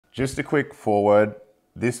Just a quick forward,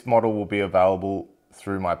 this model will be available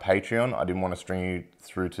through my Patreon. I didn't want to string you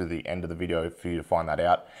through to the end of the video for you to find that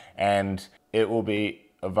out. And it will be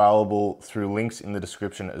available through links in the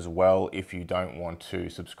description as well if you don't want to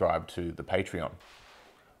subscribe to the Patreon.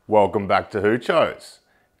 Welcome back to Hoochos.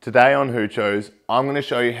 Today on Hoochos, I'm going to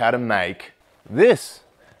show you how to make this.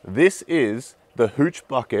 This is the Hooch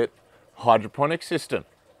Bucket Hydroponic System.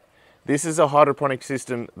 This is a hydroponic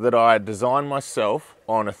system that I designed myself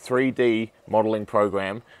on a 3D modeling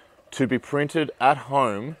program to be printed at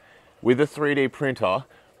home with a 3D printer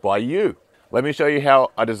by you. Let me show you how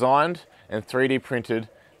I designed and 3D printed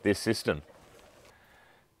this system.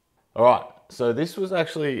 All right, so this was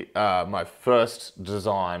actually my first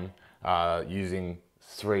design using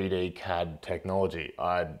 3D CAD technology.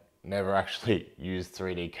 I'd never actually used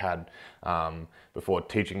 3D CAD before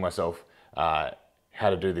teaching myself how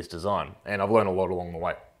to do this design, and I've learned a lot along the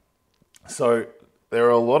way. So there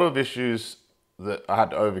are a lot of issues that I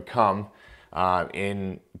had to overcome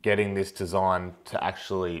in getting this design to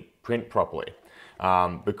actually print properly.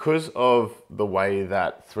 Because of the way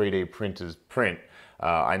that 3D printers print,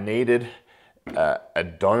 I needed a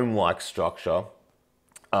dome-like structure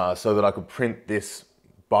so that I could print this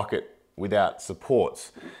bucket without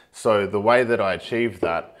supports. So the way that I achieved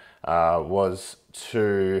that was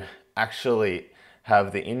to actually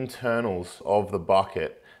have the internals of the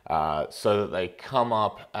bucket so that they come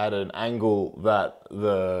up at an angle that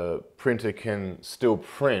the printer can still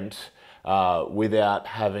print without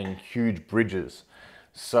having huge bridges.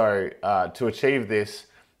 So to achieve this,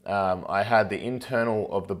 I had the internal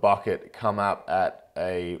of the bucket come up at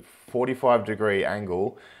a 45-degree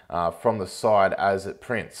angle from the side as it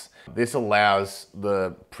prints. This allows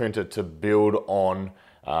the printer to build on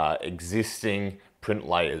existing print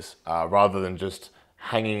layers rather than just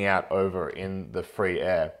hanging out over in the free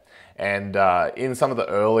air. And in some of the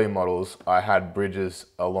early models, I had bridges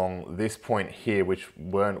along this point here which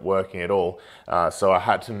weren't working at all. So I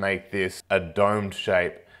had to make this a domed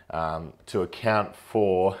shape to account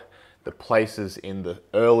for the places in the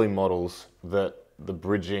early models that the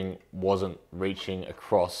bridging wasn't reaching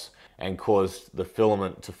across and caused the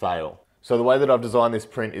filament to fail. So the way that I've designed this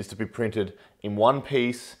print is to be printed in one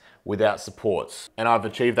piece without supports, and I've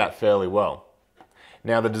achieved that fairly well.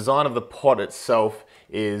 Now the design of the pot itself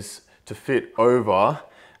is to fit over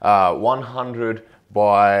 100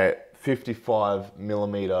 by 55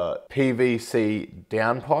 millimeter PVC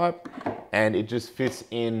downpipe, and it just fits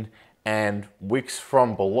in and wicks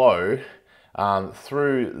from below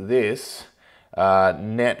through this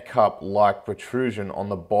net cup like protrusion on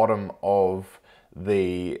the bottom of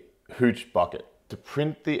the Hooch bucket. To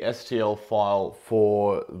print the STL file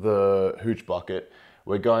for the Hooch bucket,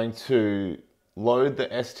 we're going to load the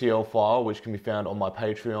STL file, which can be found on my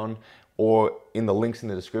Patreon or in the links in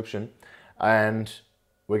the description, and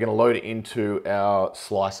we're going to load it into our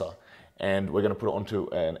slicer, and we're going to put it onto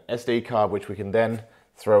an SD card which we can then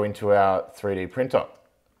throw into our 3D printer.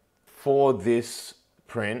 For this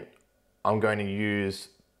print, I'm going to use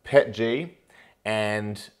PETG,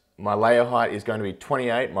 and my layer height is going to be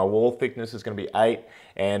 28, my wall thickness is going to be 8,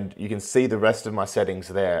 and you can see the rest of my settings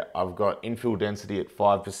there. I've got infill density at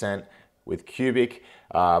 5% with cubic.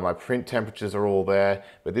 My print temperatures are all there,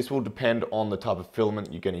 but this will depend on the type of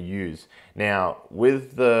filament you're going to use. Now,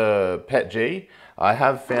 with the PETG, I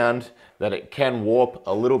have found that it can warp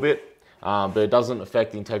a little bit, but it doesn't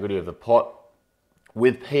affect the integrity of the pot.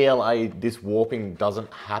 With PLA, this warping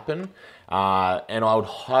doesn't happen, and I would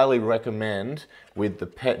highly recommend with the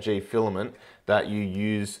PETG filament that you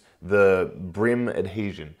use the brim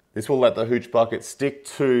adhesion. This will let the Hooch bucket stick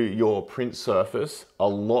to your print surface a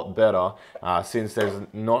lot better since there's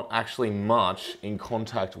not actually much in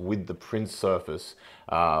contact with the print surface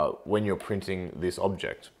when you're printing this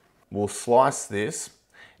object. We'll slice this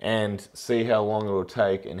and see how long it will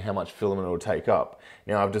take and how much filament it will take up.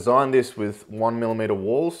 Now I've designed this with 1mm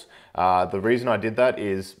walls. The reason I did that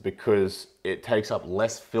is because it takes up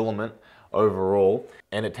less filament overall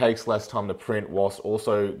and it takes less time to print whilst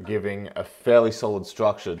also giving a fairly solid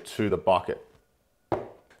structure to the bucket.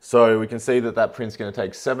 So we can see that that print's going to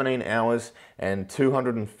take 17 hours and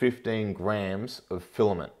 215 grams of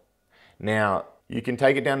filament. Now you can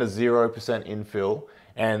take it down to 0% infill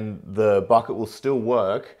and the bucket will still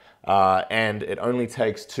work, and it only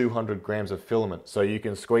takes 200 grams of filament. So you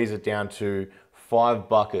can squeeze it down to 5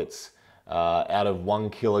 buckets out of 1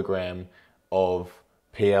 kilogram of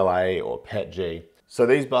PLA or PETG. So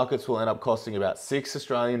these buckets will end up costing about $6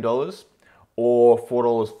 Australian or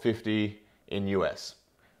 $4.50 in US.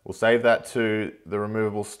 We'll save that to the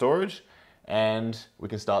removable storage and we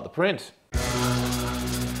can start the print.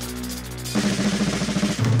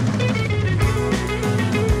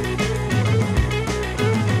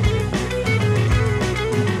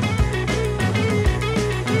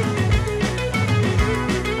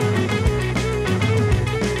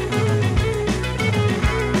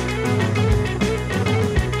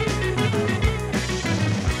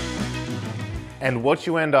 And what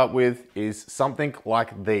you end up with is something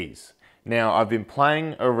like these. Now, I've been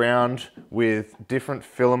playing around with different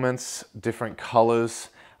filaments, different colors,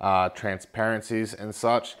 transparencies and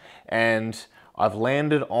such, and I've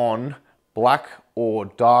landed on black or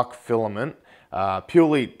dark filament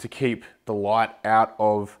purely to keep the light out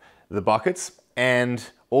of the buckets, and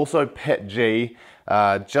also PETG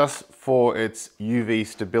just for its UV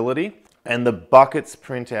stability, and the buckets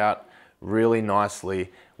print out really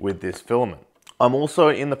nicely with this filament. I'm also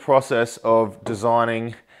in the process of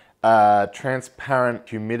designing a transparent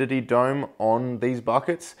humidity dome on these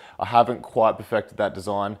buckets. I haven't quite perfected that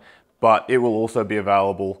design, but it will also be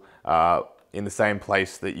available in the same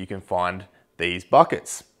place that you can find these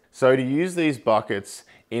buckets. So to use these buckets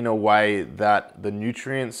in a way that the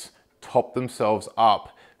nutrients top themselves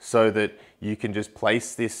up so that you can just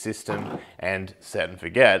place this system and set and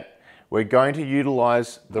forget, we're going to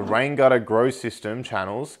utilize the rain gutter grow system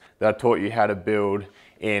channels that I taught you how to build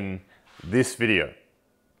in this video.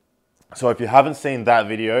 So if you haven't seen that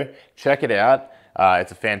video, check it out.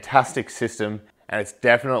 It's a fantastic system, and it's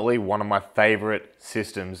definitely one of my favorite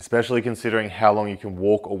systems, especially considering how long you can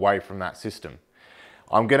walk away from that system.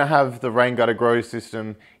 I'm gonna have the rain gutter grow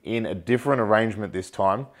system in a different arrangement this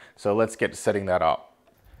time, so let's get to setting that up.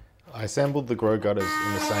 I assembled the grow gutters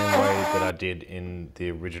in the same way that I did in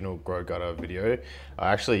the original grow gutter video.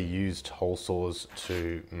 I actually used hole saws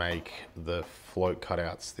to make the float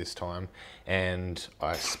cutouts this time, and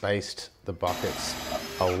I spaced the buckets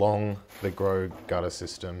along the grow gutter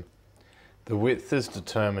system. The width is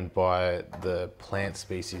determined by the plant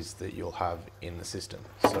species that you'll have in the system.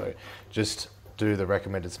 So just do the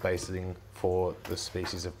recommended spacing for the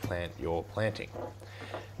species of plant you're planting.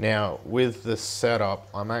 Now, with the setup,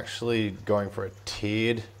 I'm actually going for a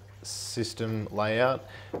tiered system layout,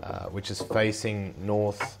 which is facing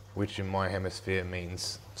north, which in my hemisphere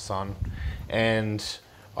means sun. And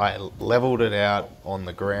I leveled it out on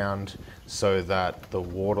the ground so that the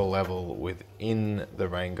water level within the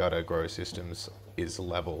rain gutter grow systems is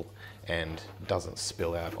level and doesn't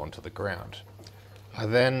spill out onto the ground. I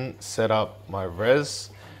then set up my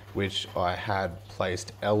res, which I had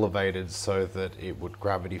placed elevated so that it would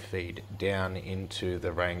gravity feed down into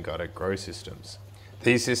the rain gutter grow systems.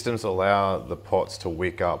 These systems allow the pots to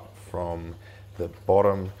wick up from the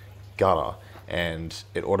bottom gutter, and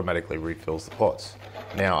it automatically refills the pots.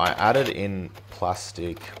 Now, I added in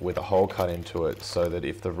plastic with a hole cut into it so that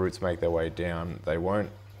if the roots make their way down, they won't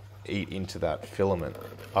eat into that filament.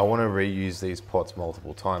 I want to reuse these pots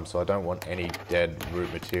multiple times, so I don't want any dead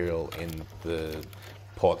root material in the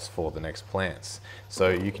pots for the next plants. So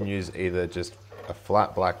you can use either just a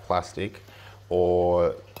flat black plastic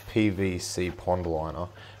or PVC pond liner,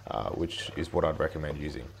 which is what I'd recommend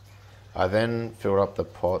using. I then filled up the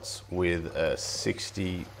pots with a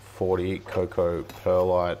 60-40 cocoa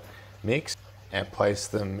perlite mix and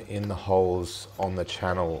placed them in the holes on the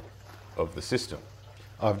channel of the system.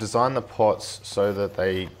 I've designed the pots so that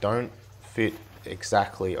they don't fit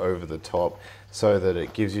exactly over the top, so that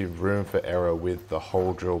it gives you room for error with the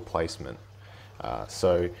hole drill placement.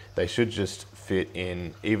 So they should just fit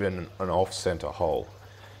in even an off-center hole.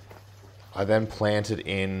 I then planted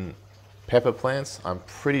in pepper plants. I'm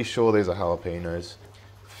pretty sure these are jalapenos.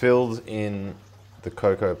 Filled in the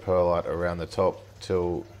cocoa perlite around the top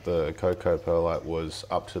till the cocoa perlite was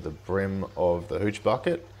up to the brim of the hooch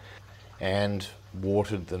bucket, and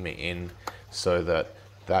watered them in so that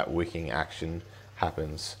that wicking action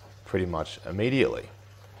happens pretty much immediately.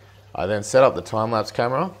 I then set up the time-lapse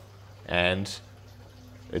camera and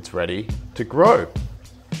it's ready to grow.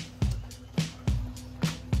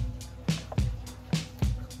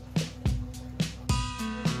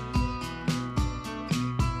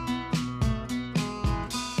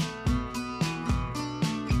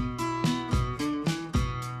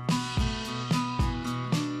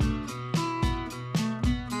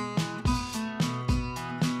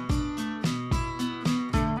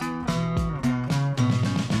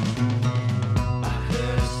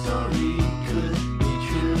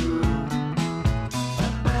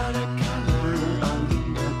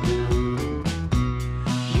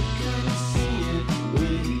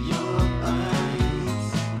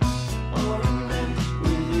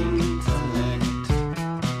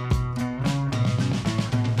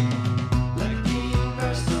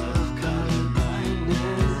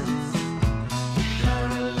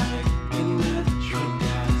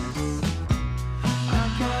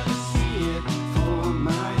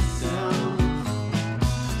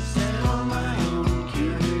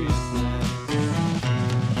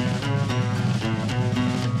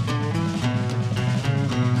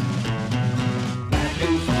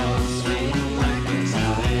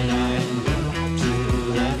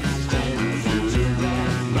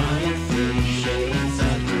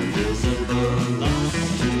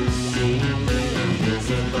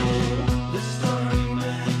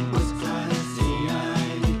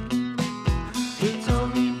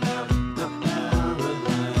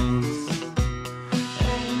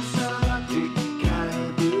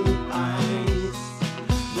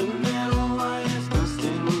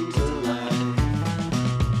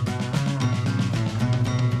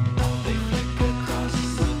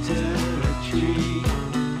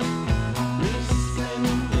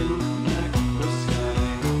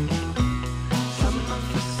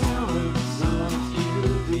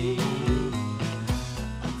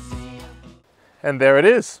 And there it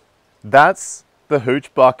is. That's the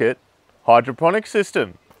Hooch Bucket Hydroponic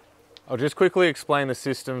System. I'll just quickly explain the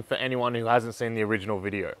system for anyone who hasn't seen the original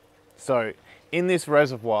video. So in this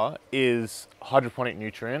reservoir is hydroponic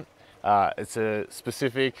nutrient. It's a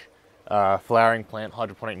specific flowering plant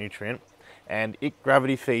hydroponic nutrient, and it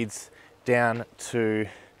gravity feeds down to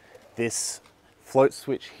this float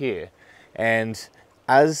switch here. And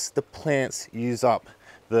as the plants use up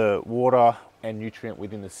the water and nutrient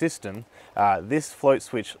within the system, this float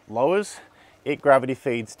switch lowers, it gravity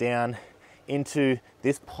feeds down into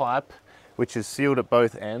this pipe, which is sealed at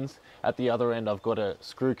both ends. At the other end, I've got a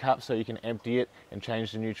screw cap so you can empty it and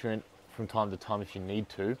change the nutrient from time to time if you need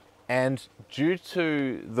to. And due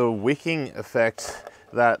to the wicking effect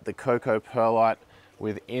that the cocoa perlite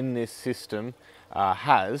within this system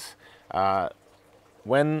has,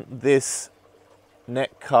 when this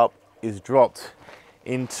net cup is dropped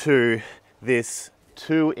into this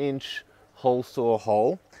 2-inch hole saw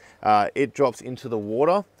hole, it drops into the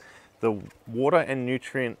water. The water and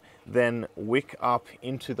nutrient then wick up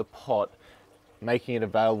into the pot, making it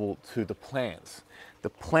available to the plants. The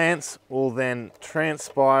plants will then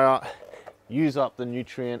transpire, use up the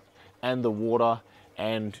nutrient and the water,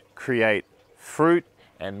 and create fruit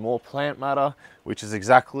and more plant matter, which is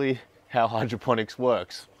exactly how hydroponics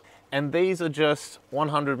works. And these are just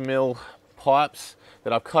 100 ml pipes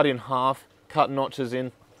that I've cut in half, cut notches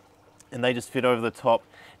in, and they just fit over the top,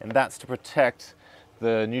 and that's to protect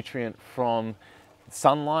the nutrient from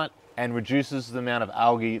sunlight and reduces the amount of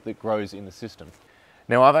algae that grows in the system.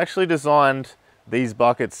 Now, I've actually designed these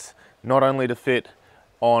buckets not only to fit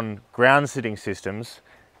on ground sitting systems,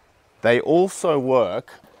 they also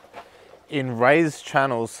work in raised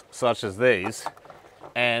channels such as these.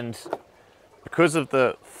 And because of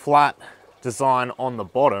the flat design on the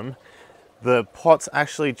bottom, the pots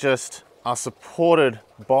actually just are supported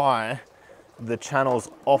by the channels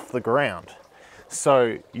off the ground.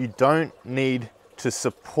 So you don't need to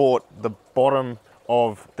support the bottom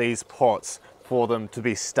of these pots for them to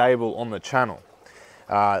be stable on the channel.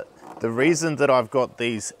 The reason that I've got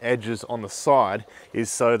these edges on the side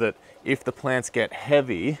is so that if the plants get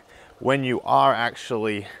heavy, when you are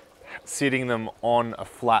actually sitting them on a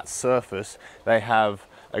flat surface, they have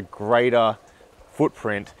a greater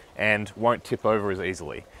footprint and won't tip over as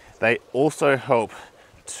easily. They also help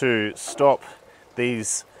to stop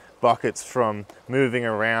these buckets from moving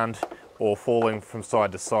around or falling from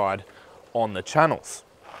side to side on the channels.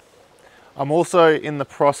 I'm also in the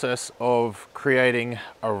process of creating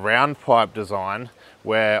a round pipe design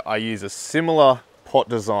where I use a similar pot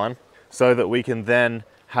design so that we can then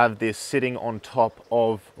have this sitting on top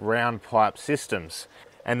of round pipe systems,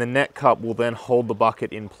 and the net cup will then hold the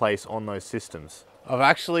bucket in place on those systems. I've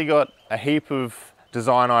actually got a heap of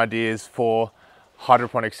design ideas for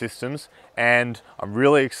hydroponic systems, and I'm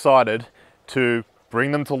really excited to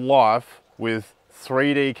bring them to life with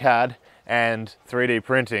 3D CAD and 3D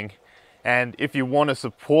printing. And if you want to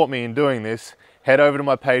support me in doing this, head over to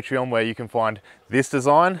my Patreon where you can find this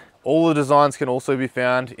design. All the designs can also be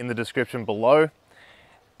found in the description below.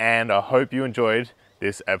 And I hope you enjoyed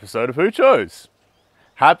this episode of Hoochos.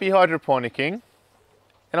 Happy hydroponicking,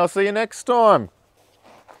 and I'll see you next time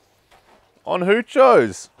on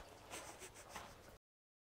Hoochos.